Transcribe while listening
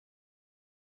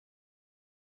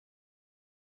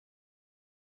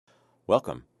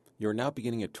Welcome. You are now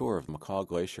beginning a tour of McCall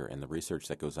Glacier and the research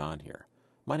that goes on here.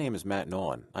 My name is Matt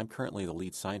Nolan. I'm currently the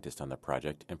lead scientist on the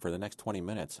project, and for the next 20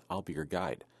 minutes, I'll be your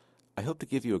guide. I hope to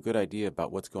give you a good idea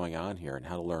about what's going on here and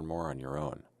how to learn more on your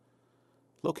own.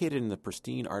 Located in the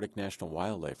pristine Arctic National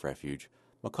Wildlife Refuge,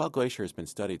 McCall Glacier has been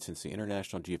studied since the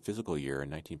International Geophysical Year in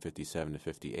 1957 to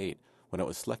 58, when it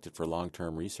was selected for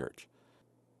long-term research.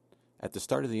 At the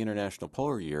start of the International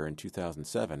Polar Year in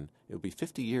 2007, it will be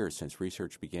 50 years since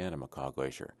research began on McCall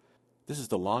Glacier. This is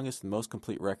the longest and most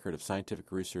complete record of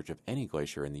scientific research of any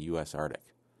glacier in the U.S.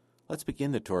 Arctic. Let's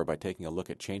begin the tour by taking a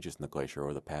look at changes in the glacier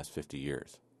over the past 50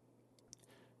 years.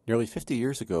 Nearly 50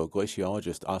 years ago,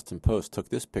 glaciologist Austin Post took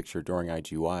this picture during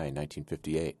IGY in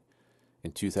 1958.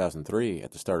 In 2003,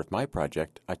 at the start of my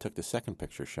project, I took the second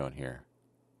picture shown here.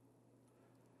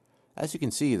 As you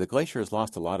can see, the glacier has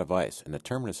lost a lot of ice, and the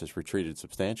terminus has retreated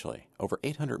substantially, over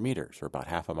 800 meters, or about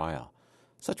half a mile.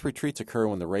 Such retreats occur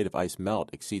when the rate of ice melt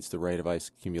exceeds the rate of ice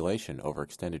accumulation over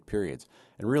extended periods,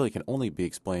 and really can only be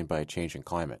explained by a change in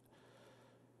climate.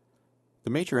 The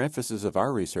major emphasis of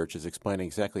our research is explaining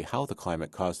exactly how the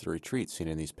climate caused the retreat seen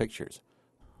in these pictures.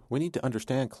 We need to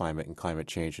understand climate and climate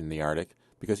change in the Arctic,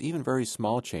 because even very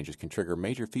small changes can trigger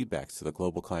major feedbacks to the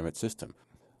global climate system,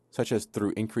 such as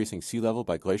through increasing sea level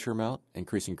by glacier melt,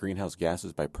 increasing greenhouse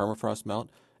gases by permafrost melt,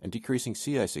 and decreasing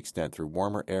sea ice extent through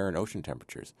warmer air and ocean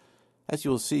temperatures. As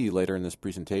you will see later in this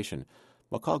presentation,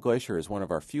 McCall Glacier is one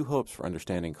of our few hopes for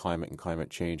understanding climate and climate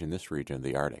change in this region of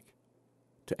the Arctic.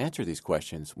 To answer these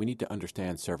questions, we need to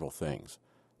understand several things: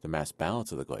 the mass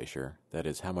balance of the glacier, that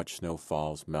is, how much snow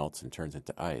falls, melts, and turns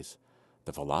into ice;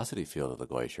 the velocity field of the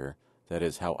glacier, that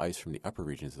is, how ice from the upper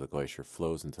regions of the glacier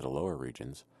flows into the lower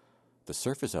regions; the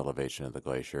surface elevation of the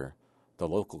glacier, the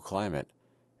local climate,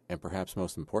 and perhaps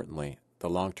most importantly, the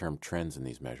long-term trends in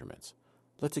these measurements.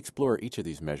 Let's explore each of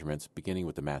these measurements, beginning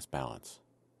with the mass balance.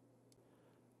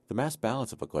 The mass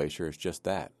balance of a glacier is just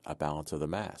that, a balance of the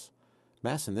mass.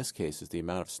 Mass in this case is the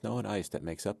amount of snow and ice that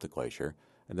makes up the glacier,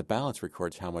 and the balance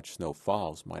records how much snow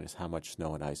falls minus how much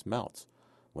snow and ice melts.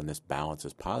 When this balance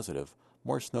is positive,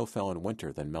 more snow fell in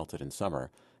winter than melted in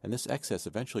summer, and this excess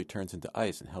eventually turns into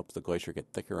ice and helps the glacier get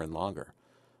thicker and longer.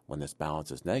 When this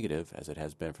balance is negative, as it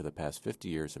has been for the past 50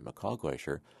 years at McCall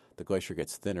Glacier, the glacier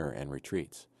gets thinner and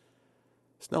retreats.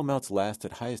 Snow melts last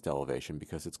at highest elevation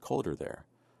because it's colder there.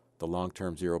 The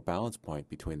long-term zero balance point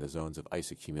between the zones of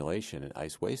ice accumulation and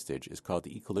ice wastage is called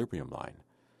the equilibrium line.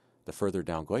 The further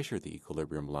down glacier the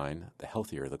equilibrium line, the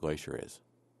healthier the glacier is.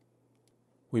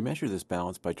 We measure this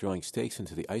balance by drilling stakes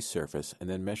into the ice surface and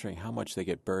then measuring how much they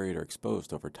get buried or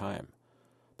exposed over time.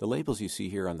 The labels you see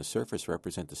here on the surface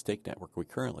represent the stake network we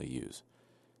currently use.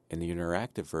 In the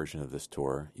interactive version of this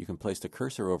tour, you can place the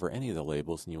cursor over any of the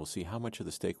labels and you will see how much of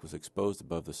the stake was exposed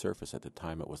above the surface at the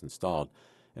time it was installed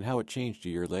and how it changed a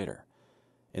year later.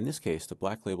 In this case, the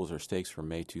black labels are stakes from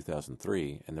May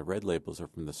 2003 and the red labels are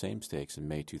from the same stakes in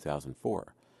May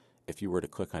 2004. If you were to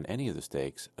click on any of the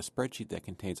stakes, a spreadsheet that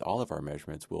contains all of our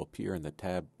measurements will appear in the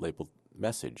tab labeled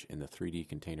Message in the 3D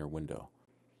container window.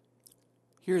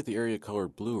 Here, the area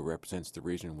colored blue represents the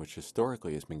region which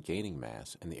historically has been gaining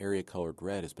mass, and the area colored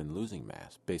red has been losing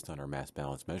mass, based on our mass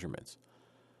balance measurements.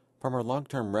 From our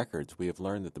long-term records, we have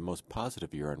learned that the most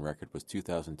positive year on record was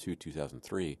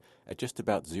 2002-2003 at just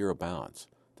about zero balance.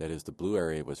 That is, the blue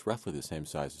area was roughly the same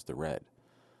size as the red.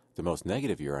 The most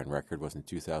negative year on record was in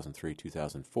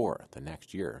 2003-2004, the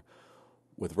next year,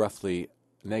 with roughly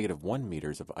negative 1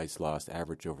 meters of ice lost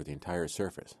average over the entire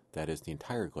surface. That is, the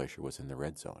entire glacier was in the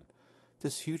red zone.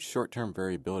 This huge short-term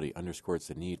variability underscores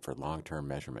the need for long-term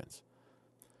measurements.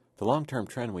 The long-term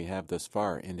trend we have thus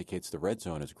far indicates the red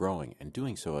zone is growing and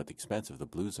doing so at the expense of the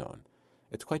blue zone.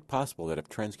 It's quite possible that if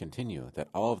trends continue, that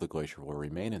all of the glacier will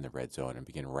remain in the red zone and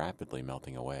begin rapidly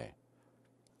melting away.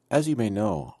 As you may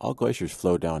know, all glaciers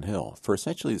flow downhill for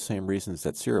essentially the same reasons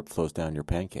that syrup flows down your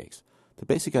pancakes. The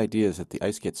basic idea is that the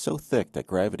ice gets so thick that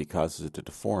gravity causes it to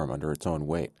deform under its own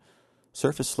weight.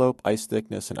 Surface slope, ice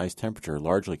thickness, and ice temperature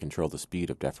largely control the speed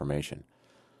of deformation.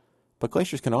 But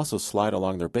glaciers can also slide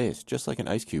along their base, just like an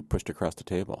ice cube pushed across a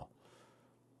table.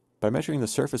 By measuring the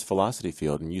surface velocity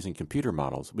field and using computer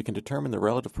models, we can determine the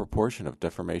relative proportion of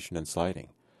deformation and sliding.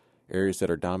 Areas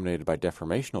that are dominated by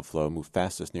deformational flow move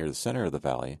fastest near the center of the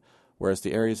valley, whereas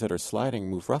the areas that are sliding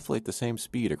move roughly at the same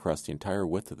speed across the entire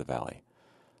width of the valley.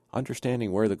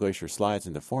 Understanding where the glacier slides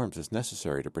and deforms is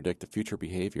necessary to predict the future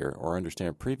behavior or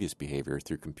understand previous behavior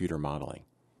through computer modeling.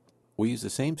 We use the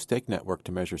same stake network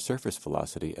to measure surface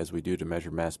velocity as we do to measure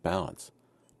mass balance.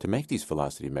 To make these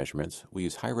velocity measurements, we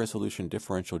use high-resolution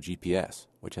differential GPS,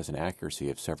 which has an accuracy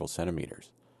of several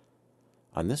centimeters.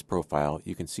 On this profile,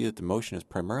 you can see that the motion is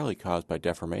primarily caused by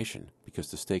deformation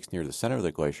because the stakes near the center of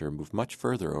the glacier move much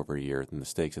further over a year than the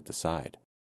stakes at the side.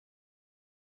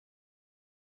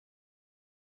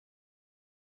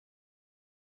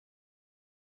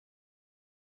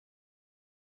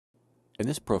 In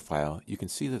this profile, you can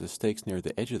see that the stakes near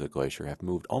the edge of the glacier have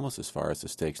moved almost as far as the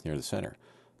stakes near the center.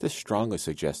 This strongly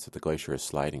suggests that the glacier is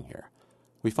sliding here.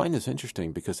 We find this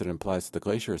interesting because it implies that the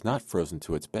glacier is not frozen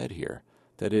to its bed here.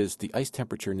 That is, the ice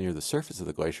temperature near the surface of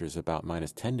the glacier is about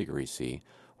minus 10 degrees C,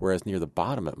 whereas near the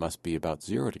bottom it must be about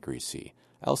 0 degrees C,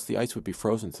 else the ice would be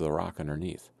frozen to the rock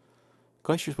underneath.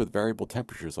 Glaciers with variable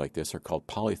temperatures like this are called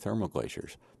polythermal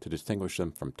glaciers, to distinguish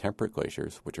them from temperate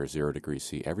glaciers, which are 0 degrees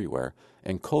C everywhere,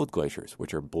 and cold glaciers,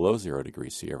 which are below 0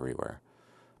 degrees C everywhere.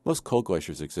 Most cold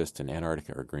glaciers exist in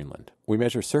Antarctica or Greenland. We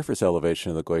measure surface elevation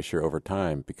of the glacier over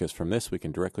time because from this we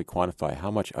can directly quantify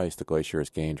how much ice the glacier has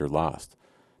gained or lost.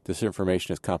 This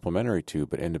information is complementary to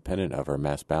but independent of our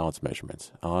mass balance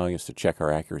measurements, allowing us to check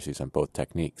our accuracies on both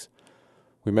techniques.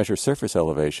 We measure surface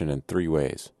elevation in 3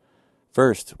 ways.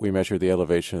 First, we measure the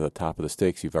elevation of the top of the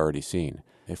stakes you've already seen.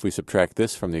 If we subtract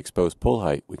this from the exposed pull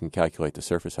height, we can calculate the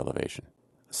surface elevation.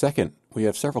 Second, we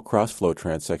have several cross-flow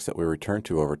transects that we return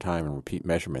to over time and repeat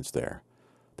measurements there.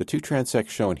 The 2 transects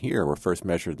shown here were first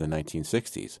measured in the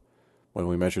 1960s. When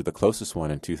we measured the closest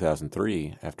one in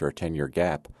 2003, after a 10-year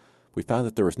gap, we found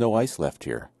that there was no ice left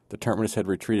here. The terminus had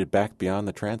retreated back beyond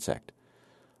the transect.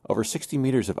 Over 60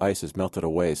 meters of ice has melted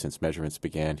away since measurements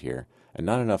began here, and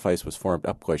not enough ice was formed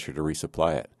up glacier to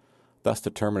resupply it. Thus the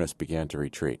terminus began to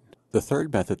retreat. The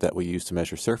third method that we use to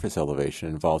measure surface elevation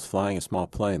involves flying a small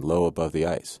plane low above the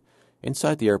ice.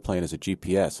 Inside the airplane is a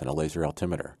GPS and a laser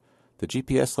altimeter. The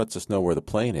GPS lets us know where the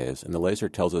plane is, and the laser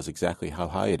tells us exactly how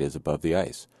high it is above the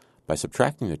ice. By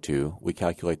subtracting the two, we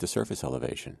calculate the surface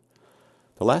elevation.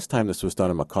 The last time this was done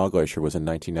on McCall Glacier was in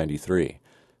 1993.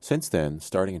 Since then,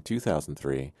 starting in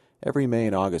 2003, every May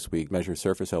and August we measure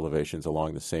surface elevations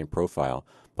along the same profile,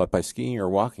 but by skiing or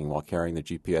walking while carrying the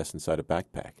GPS inside a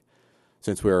backpack.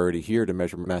 Since we are already here to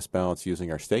measure mass balance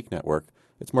using our stake network,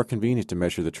 it's more convenient to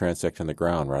measure the transect on the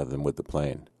ground rather than with the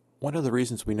plane. One of the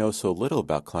reasons we know so little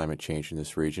about climate change in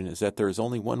this region is that there is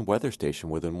only one weather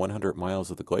station within 100 miles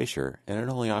of the glacier, and it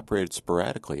only operated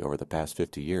sporadically over the past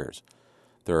 50 years.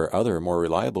 There are other, more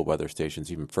reliable weather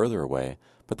stations even further away,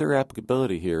 but their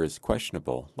applicability here is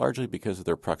questionable, largely because of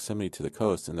their proximity to the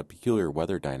coast and the peculiar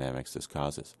weather dynamics this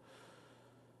causes.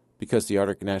 Because the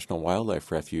Arctic National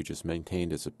Wildlife Refuge is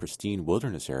maintained as a pristine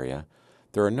wilderness area,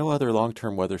 there are no other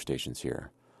long-term weather stations here.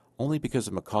 Only because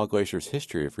of McCall Glacier's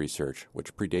history of research,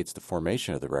 which predates the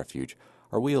formation of the refuge,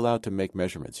 are we allowed to make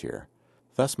measurements here.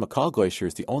 Thus, McCall Glacier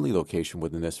is the only location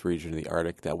within this region of the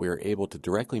Arctic that we are able to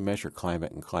directly measure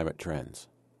climate and climate trends.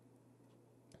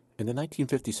 In the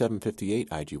 1957-58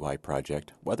 IGY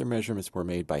project, weather measurements were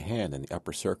made by hand in the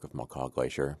upper cirque of McCall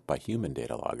Glacier by human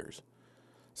data loggers.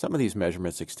 Some of these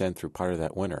measurements extend through part of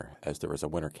that winter, as there was a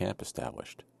winter camp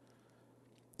established.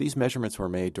 These measurements were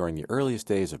made during the earliest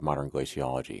days of modern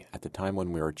glaciology, at the time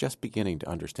when we were just beginning to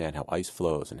understand how ice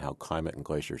flows and how climate and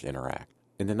glaciers interact.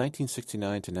 In the 1969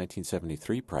 to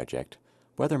 1973 project,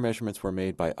 weather measurements were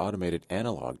made by automated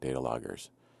analog data loggers.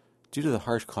 Due to the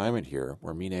harsh climate here,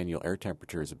 where mean annual air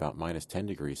temperature is about minus 10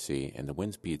 degrees C and the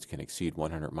wind speeds can exceed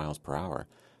 100 miles per hour,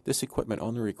 this equipment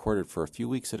only recorded for a few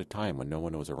weeks at a time when no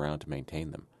one was around to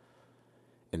maintain them.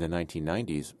 In the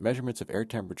 1990s, measurements of air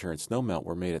temperature and snowmelt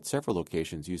were made at several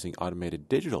locations using automated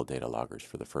digital data loggers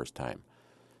for the first time.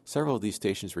 Several of these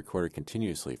stations recorded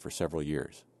continuously for several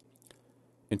years.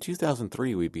 In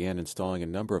 2003, we began installing a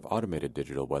number of automated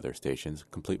digital weather stations,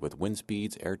 complete with wind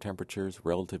speeds, air temperatures,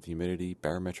 relative humidity,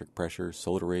 barometric pressure,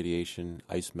 solar radiation,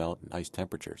 ice melt, and ice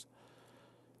temperatures.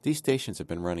 These stations have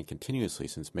been running continuously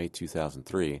since May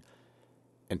 2003,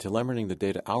 and telemetering the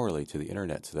data hourly to the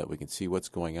internet so that we can see what's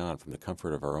going on from the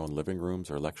comfort of our own living rooms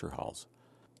or lecture halls.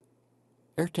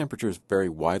 Air temperatures vary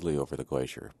widely over the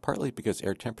glacier, partly because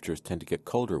air temperatures tend to get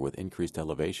colder with increased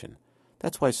elevation.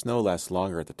 That's why snow lasts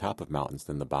longer at the top of mountains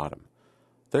than the bottom.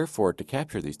 Therefore, to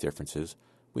capture these differences,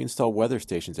 we install weather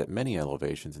stations at many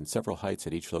elevations and several heights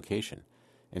at each location.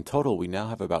 In total, we now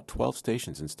have about 12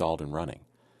 stations installed and running.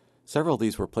 Several of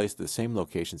these were placed at the same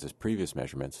locations as previous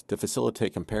measurements to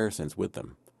facilitate comparisons with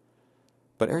them.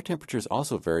 But air temperatures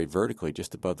also vary vertically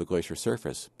just above the glacier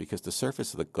surface because the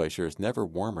surface of the glacier is never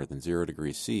warmer than 0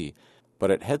 degrees C,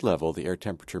 but at head level the air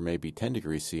temperature may be 10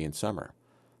 degrees C in summer.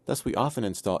 Thus, we often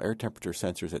install air temperature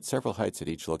sensors at several heights at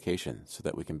each location so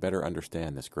that we can better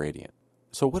understand this gradient.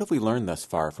 So what have we learned thus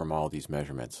far from all these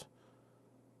measurements?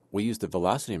 We used the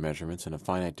velocity measurements in a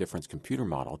finite difference computer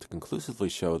model to conclusively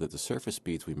show that the surface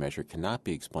speeds we measure cannot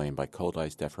be explained by cold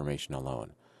ice deformation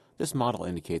alone. This model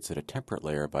indicates that a temperate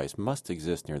layer of ice must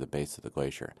exist near the base of the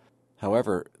glacier.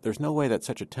 However, there's no way that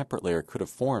such a temperate layer could have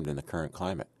formed in the current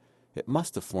climate. It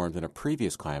must have formed in a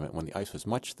previous climate when the ice was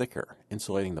much thicker,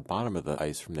 insulating the bottom of the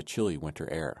ice from the chilly winter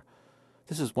air.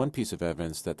 This is one piece of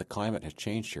evidence that the climate has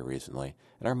changed here recently,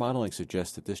 and our modeling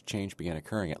suggests that this change began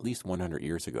occurring at least 100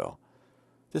 years ago.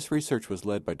 This research was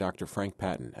led by Dr. Frank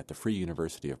Patton at the Free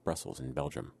University of Brussels in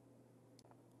Belgium.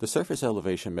 The surface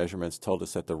elevation measurements told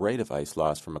us that the rate of ice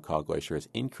loss from McCall Glacier is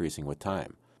increasing with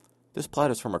time. This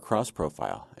plot is from a cross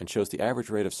profile and shows the average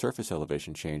rate of surface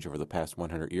elevation change over the past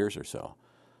 100 years or so.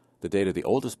 The date of the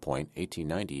oldest point,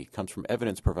 1890, comes from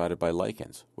evidence provided by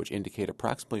lichens, which indicate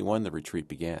approximately when the retreat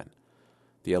began.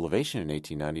 The elevation in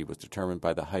 1890 was determined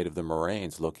by the height of the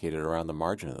moraines located around the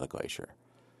margin of the glacier.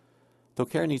 Though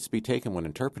care needs to be taken when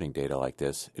interpreting data like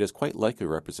this, it is quite likely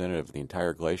representative of the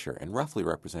entire glacier and roughly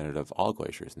representative of all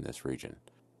glaciers in this region.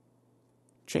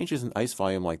 Changes in ice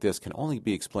volume like this can only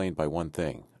be explained by one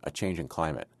thing, a change in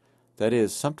climate. That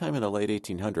is, sometime in the late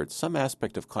 1800s, some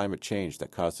aspect of climate changed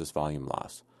that caused this volume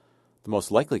loss. The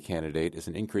most likely candidate is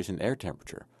an increase in air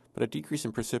temperature, but a decrease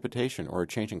in precipitation or a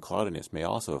change in cloudiness may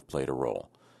also have played a role.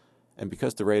 And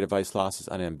because the rate of ice loss is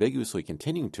unambiguously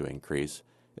continuing to increase,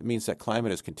 it means that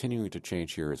climate is continuing to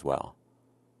change here as well.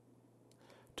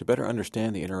 To better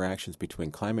understand the interactions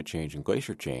between climate change and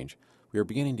glacier change, we are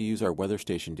beginning to use our weather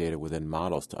station data within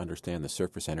models to understand the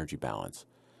surface energy balance.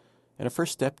 In a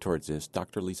first step towards this,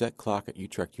 Dr. Lisette Klok at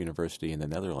Utrecht University in the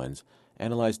Netherlands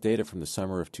analyzed data from the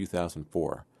summer of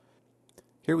 2004.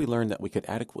 Here we learned that we could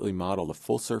adequately model the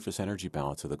full surface energy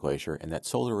balance of the glacier and that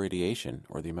solar radiation,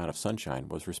 or the amount of sunshine,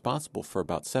 was responsible for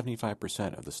about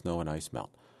 75% of the snow and ice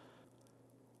melt.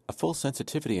 A full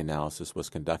sensitivity analysis was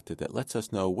conducted that lets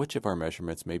us know which of our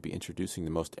measurements may be introducing the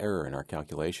most error in our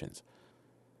calculations.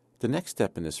 The next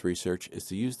step in this research is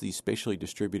to use these spatially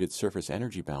distributed surface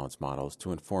energy balance models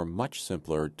to inform much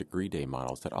simpler degree day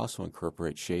models that also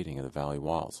incorporate shading of the valley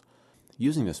walls.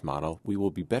 Using this model, we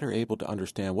will be better able to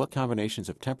understand what combinations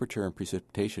of temperature and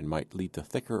precipitation might lead to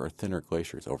thicker or thinner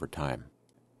glaciers over time.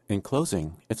 In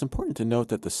closing, it's important to note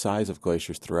that the size of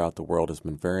glaciers throughout the world has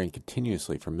been varying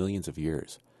continuously for millions of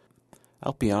years.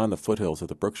 Out beyond the foothills of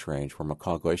the Brooks Range, where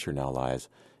McCall Glacier now lies,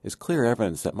 is clear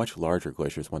evidence that much larger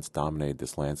glaciers once dominated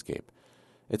this landscape.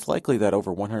 It's likely that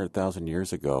over 100,000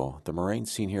 years ago, the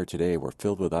moraines seen here today were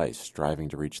filled with ice, striving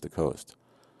to reach the coast.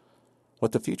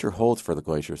 What the future holds for the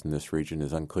glaciers in this region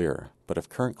is unclear, but if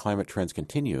current climate trends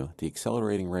continue, the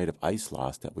accelerating rate of ice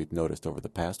loss that we've noticed over the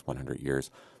past 100 years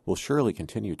will surely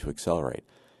continue to accelerate,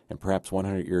 and perhaps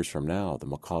 100 years from now, the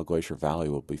McCall Glacier Valley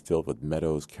will be filled with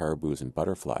meadows, caribous, and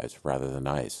butterflies rather than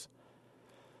ice.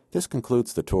 This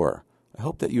concludes the tour. I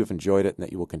hope that you have enjoyed it and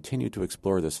that you will continue to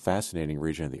explore this fascinating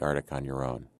region of the Arctic on your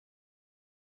own.